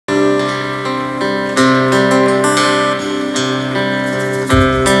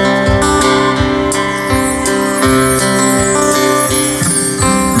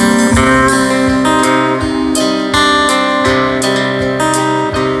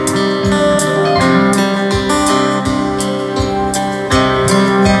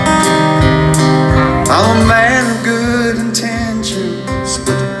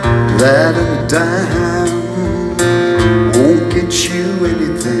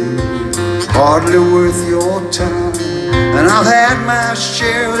hardly worth your time. And I've had my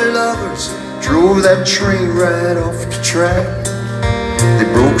share of lovers, drove that train right off the track. They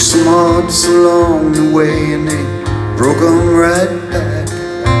broke some hearts along the way, and they broke them right back.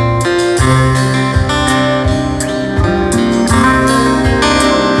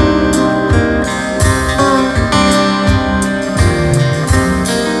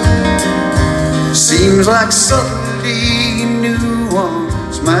 Seems like subtlety nuance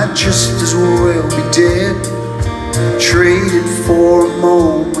might just as well be dead, traded for a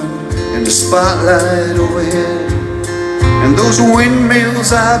moment in the spotlight overhead. And those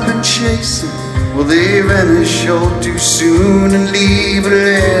windmills I've been chasing, well, they vanish all too soon and leave a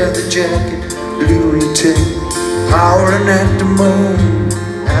leather jacket lunatic howling at the moon,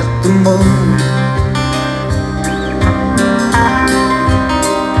 at the moon.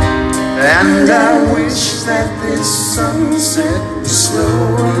 And I wish that this sunset was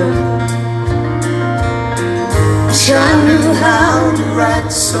slower. Wish I knew how to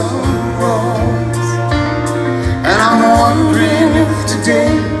right some wrongs. And I'm wondering if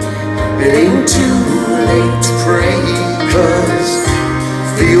today it ain't too late to pray, 'cause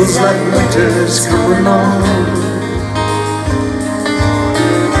feels like winter's coming on.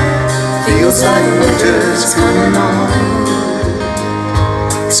 Feels like winter's coming on.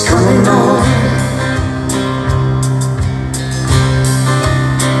 It's coming on.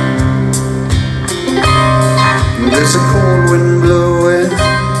 There's a cold wind blowing,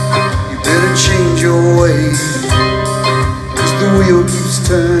 you better change your ways, 'cause the wheel keeps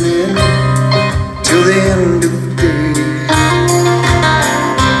turning till the end of the day.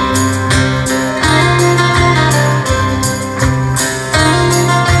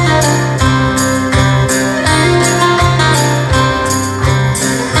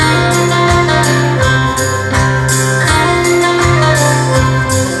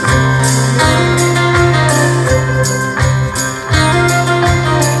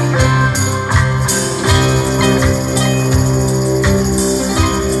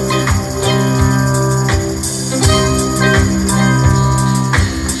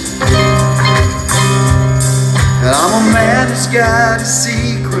 Got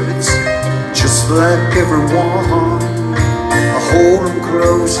secrets just like everyone. I hold them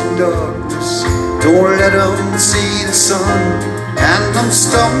close in darkness, don't let them see the sun. And I'm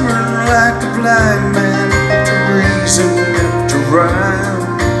stumbling like a blind man to reason after rhyme,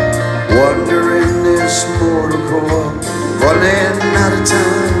 wandering this mortal coil, running out of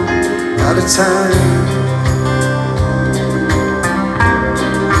time, out of time.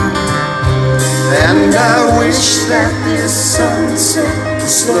 And I wish that this sunset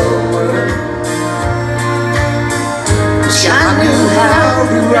was slower. Wish I knew how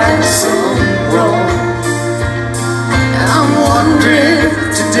to right some wrong. And I'm wondering if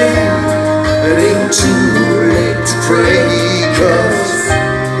today it ain't too late to pray, 'cause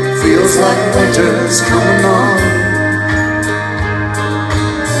feels like winter's coming on.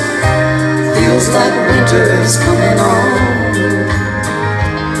 Feels like winter's coming on.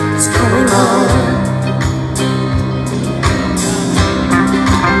 It's coming on.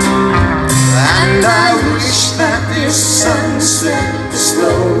 And I wish that this sunset was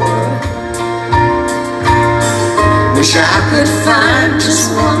slower. Wish I could find just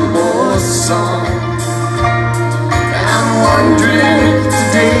one more song. And I'm wondering if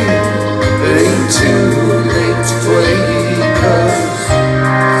today it ain't too late to play, 'cause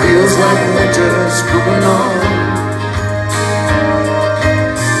feels like winter's coming on.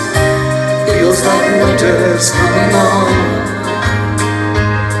 Feels like winter's coming on.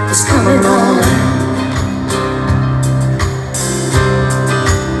 It's coming on.